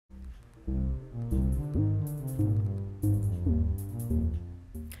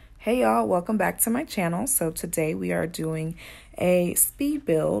Hey y'all, welcome back to my channel. So today we are doing a speed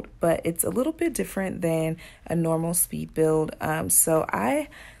build, but it's a little bit different than a normal speed build. So I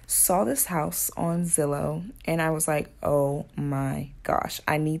saw this house on Zillow and I was like, oh my gosh,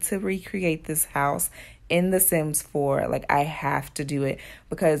 I need to recreate this house in The Sims 4. Like, I have to do it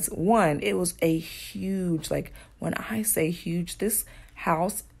because one, it was a huge, like when I say huge, this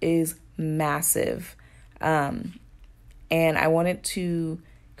house is massive. And I wanted to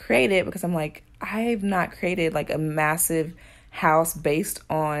create it because I'm like, I've not created like a massive house based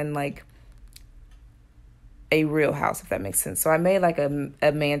on like a real house, if that makes sense. So I made like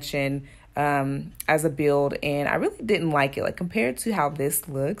a mansion as a build, and I really didn't like it. Like, compared to how this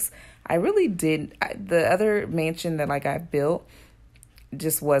looks, I really didn't. The other mansion that like I built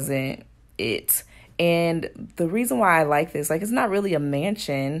just wasn't it. And the reason why I like this, like, it's not really a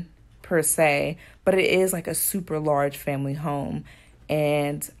mansion per se, but it is like a super large family home,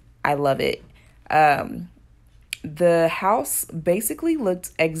 and I love it. The house basically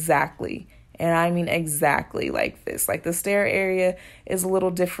looked exactly, and I mean exactly like this. Like, the stair area is a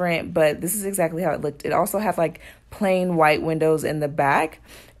little different, but this is exactly how it looked. It also had like plain white windows in the back,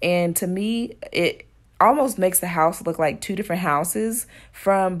 and to me, it almost makes the house look like two different houses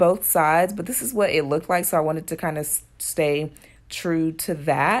from both sides, but this is what it looked like, so I wanted to kind of stay true to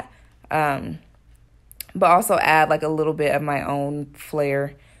that. But also add like a little bit of my own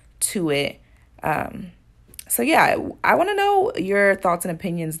flair to it. So yeah, I want to know your thoughts and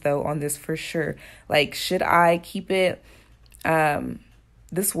opinions though on this for sure. Like, should I keep it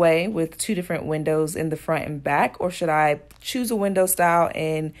this way with two different windows in the front and back, or should I choose a window style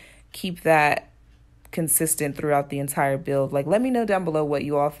and keep that consistent throughout the entire build? Like, let me know down below what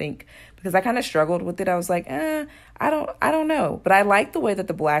you all think, because I kind of struggled with it. I was like, I don't know, but I like the way that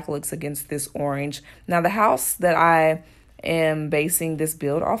the black looks against this orange. Now, the house that I am basing this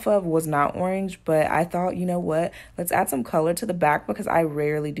build off of was not orange, but I thought, you know what, let's add some color to the back, because I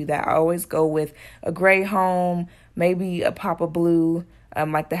rarely do that. I always go with a gray home, maybe a pop of blue,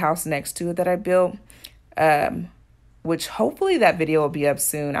 like the house next to it that I built, which hopefully that video will be up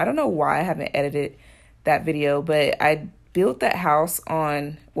soon. I don't know why I haven't edited that video, but I built that house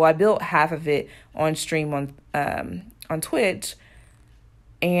on, well, I built half of it on stream on Twitch,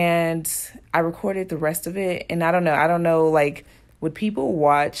 and I recorded the rest of it. And I don't know, like, would people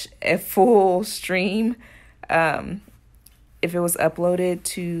watch a full stream if it was uploaded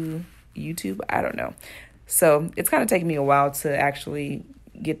to YouTube? I don't know. So it's kind of taking me a while to actually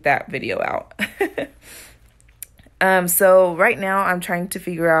get that video out. So right now I'm trying to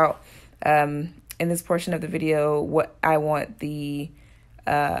figure out in this portion of the video what I want the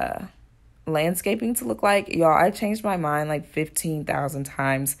landscaping to look like. Y'all, I changed my mind like 15,000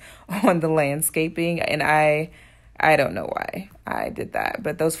 times on the landscaping, and I don't know why I did that.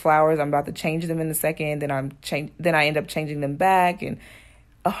 But those flowers, I'm about to change them in a second, then I end up changing them back, and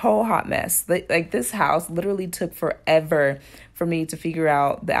a whole hot mess. Like, this house literally took forever for me to figure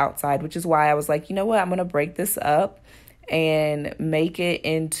out the outside, which is why I was like, you know what, I'm gonna break this up and make it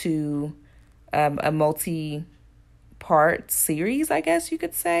into a multi-part series, I guess you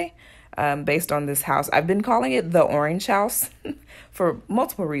could say, based on this house. I've been calling it the Orange House for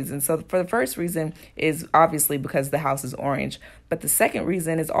multiple reasons. So for the first reason is obviously because the house is orange, but the second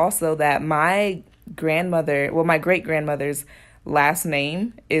reason is also that my great-grandmother's last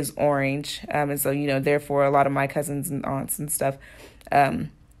name is Orange, and so, you know, therefore a lot of my cousins and aunts and stuff,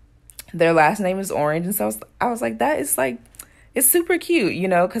 their last name is Orange, and so I was like, that is like, it's super cute, you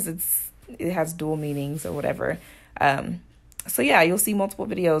know, because it has dual meanings or whatever. So yeah, you'll see multiple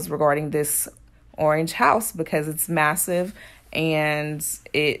videos regarding this orange house because it's massive and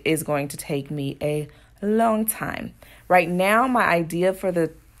it is going to take me a long time. Right now, my idea for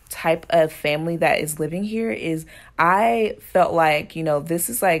the type of family that is living here is, I felt like, you know, this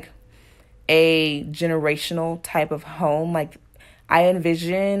is like a generational type of home. Like, I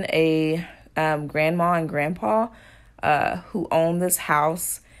envision a grandma and grandpa who own this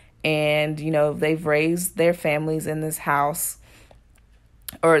house, and, you know, they've raised their families in this house,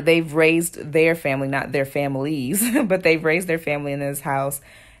 or they've raised their family, not their families, but they've raised their family in this house.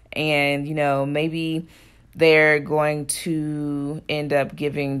 And, you know, maybe they're going to end up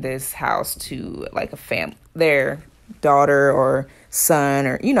giving this house to like their daughter or son,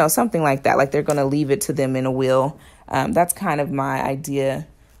 or, you know, something like that. Like, they're going to leave it to them in a will. That's kind of my idea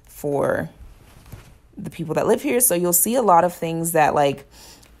for the people that live here. So you'll see a lot of things that, like,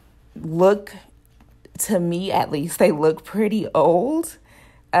 look, to me at least, they look pretty old.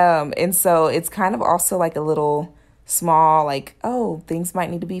 And so it's kind of also like a little small, like, oh, things might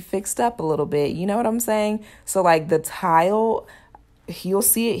need to be fixed up a little bit. You know what I'm saying? So like the tile, you'll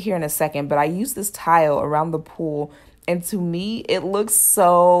see it here in a second, but I use this tile around the pool, and to me it looks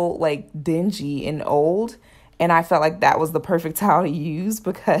so like dingy and old, and I felt like that was the perfect tile to use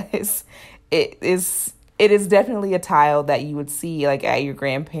because it is definitely a tile that you would see like at your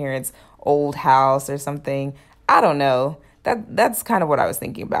grandparents' old house or something. I don't know. That's kind of what I was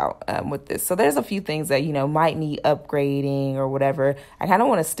thinking about with this. So there's a few things that, might need upgrading or whatever. I kind of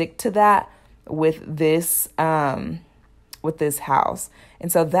want to stick to that with this house.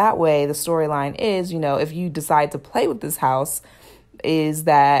 And so that way the storyline is, if you decide to play with this house, is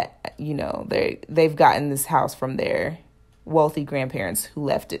that, they've gotten this house from their wealthy grandparents who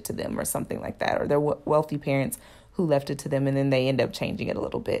left it to them or something like that, or their wealthy parents who left it to them, and then they end up changing it a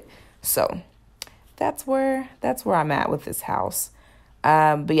little bit. So that's where I'm at with this house.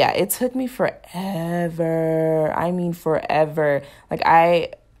 But yeah, it took me forever. I mean, forever. Like I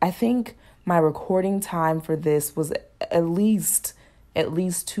think my recording time for this was at least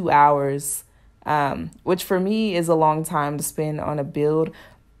 2 hours, which for me is a long time to spend on a build,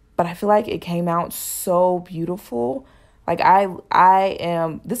 but I feel like it came out so beautiful. Like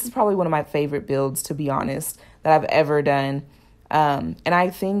this is probably one of my favorite builds, to be honest, that I've ever done. And I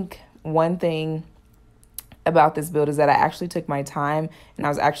think one thing about this build is that I actually took my time and I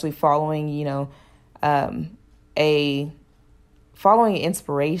was actually following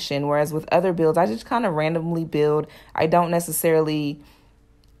inspiration. Whereas with other builds, I just kind of randomly build. I don't necessarily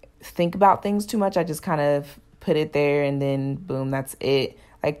think about things too much. I just kind of put it there and then boom, that's it.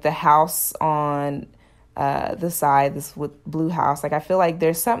 Like the house on the side, this with blue house, like I feel like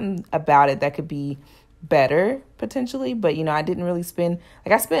there's something about it that could be better potentially, but I didn't really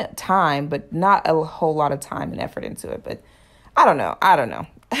I spent time, but not a whole lot of time and effort into it. But I don't know.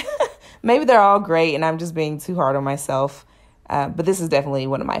 Maybe they're all great and I'm just being too hard on myself. But this is definitely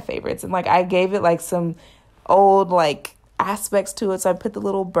one of my favorites. And like I gave it like some old like aspects to it. So I put the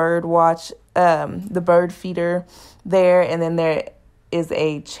little bird the bird feeder there, and then there is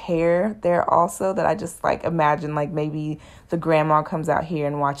a chair there also that I just like imagine like maybe the grandma comes out here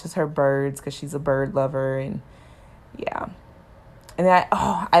and watches her birds because she's a bird lover. And yeah. And then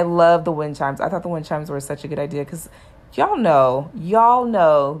I love the wind chimes. I thought the wind chimes were such a good idea because y'all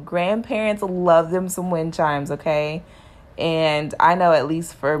know grandparents love them some wind chimes, okay? And I know, at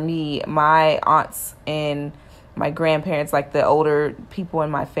least for me, my aunts and my grandparents, like the older people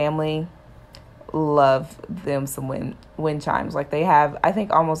in my family, love them some wind chimes. Like they have, I think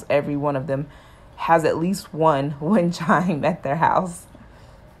almost every one of them has at least one wind chime at their house.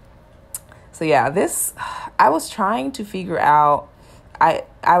 So yeah, I was trying to figure out, I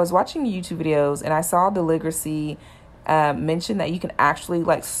was watching YouTube videos and I saw Deligracy mention that you can actually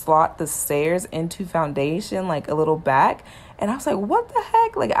like slot the stairs into foundation, like a little back. And I was like, what the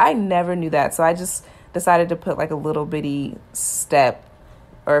heck? Like I never knew that. So I just decided to put like a little bitty step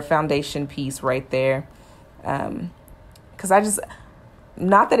or foundation piece right there. Because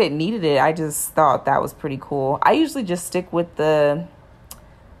not that it needed it, I just thought that was pretty cool. I usually just stick with the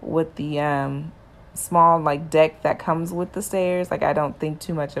small like deck that comes with the stairs. Like I don't think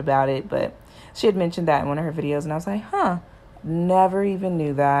too much about it, but she had mentioned that in one of her videos and I was like, never even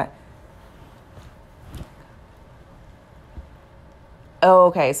knew that. Oh,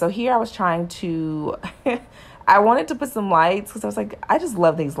 okay. So here I was trying to, I wanted to put some lights because I was like, I just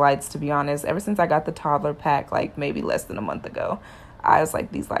love these lights, to be honest. Ever since I got the toddler pack, like maybe less than a month ago, I was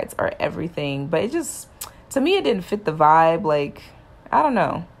like, these lights are everything. But it just, to me, it didn't fit the vibe. Like, I don't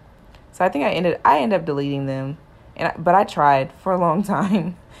know. So I think I ended up deleting them. But I tried for a long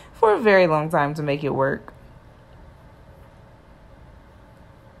time, for a very long time, to make it work.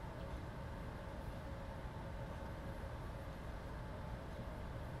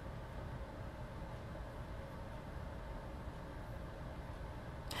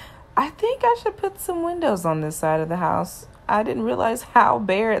 I think I should put some windows on this side of the house. I didn't realize how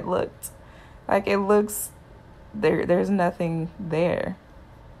bare it looked. Like it looks, there's nothing there.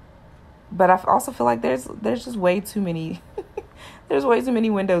 But I also feel like there's just way too many, there's way too many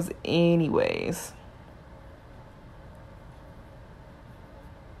windows anyways.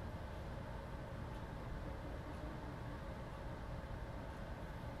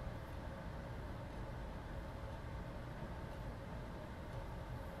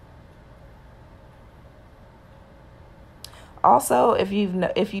 Also, if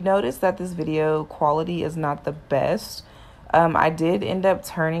you notice that this video quality is not the best, I did end up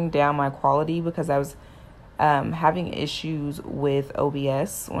turning down my quality because I was having issues with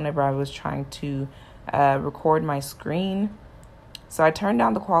OBS whenever I was trying to record my screen. So I turned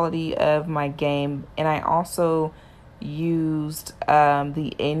down the quality of my game, and I also used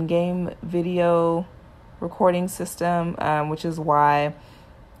the in-game video recording system, which is why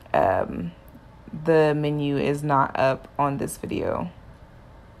the menu is not up on this video.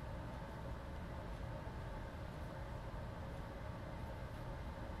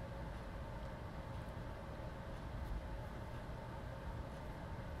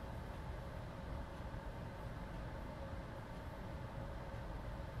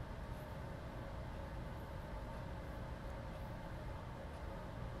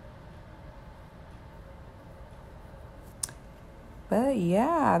 But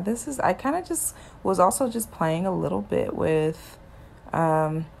yeah, I kind of just was also just playing a little bit with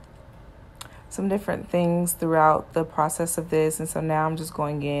some different things throughout the process of this. And so now I'm just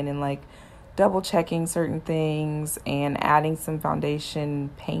going in and like double checking certain things and adding some foundation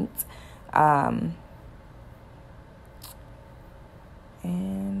paint. And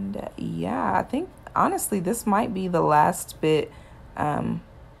yeah, I think honestly, this might be the last bit the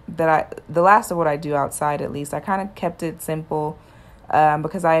last of what I do outside. At least I kind of kept it simple.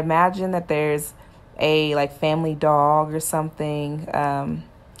 Because I imagine that there's a like family dog or something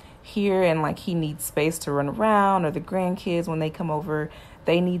here, and like he needs space to run around, or the grandkids when they come over,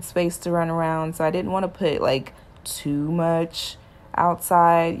 they need space to run around. So I didn't want to put like too much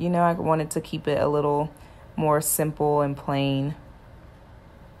outside, you know. I wanted to keep it a little more simple and plain.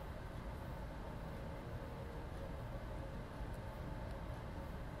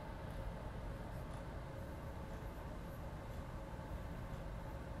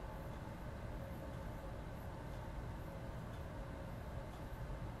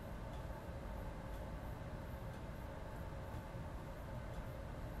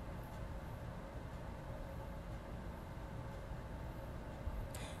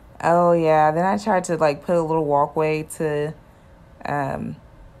 Oh yeah, then I tried to like put a little walkway to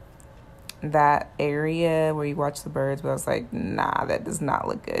that area where you watch the birds, but I was like, nah, that does not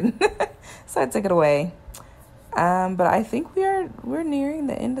look good. So I took it away. But I think we're nearing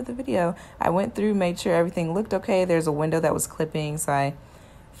the end of the video. I went through, made sure everything looked okay. There's a window that was clipping, so I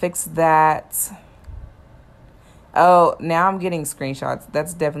fixed that. Oh, now I'm getting screenshots.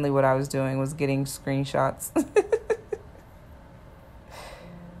 That's definitely what I was doing, was getting screenshots.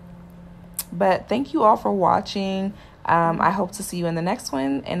 But thank you all for watching. I hope to see you in the next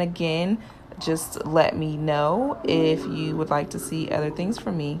one. And again, just let me know if you would like to see other things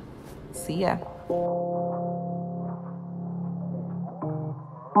from me. See ya.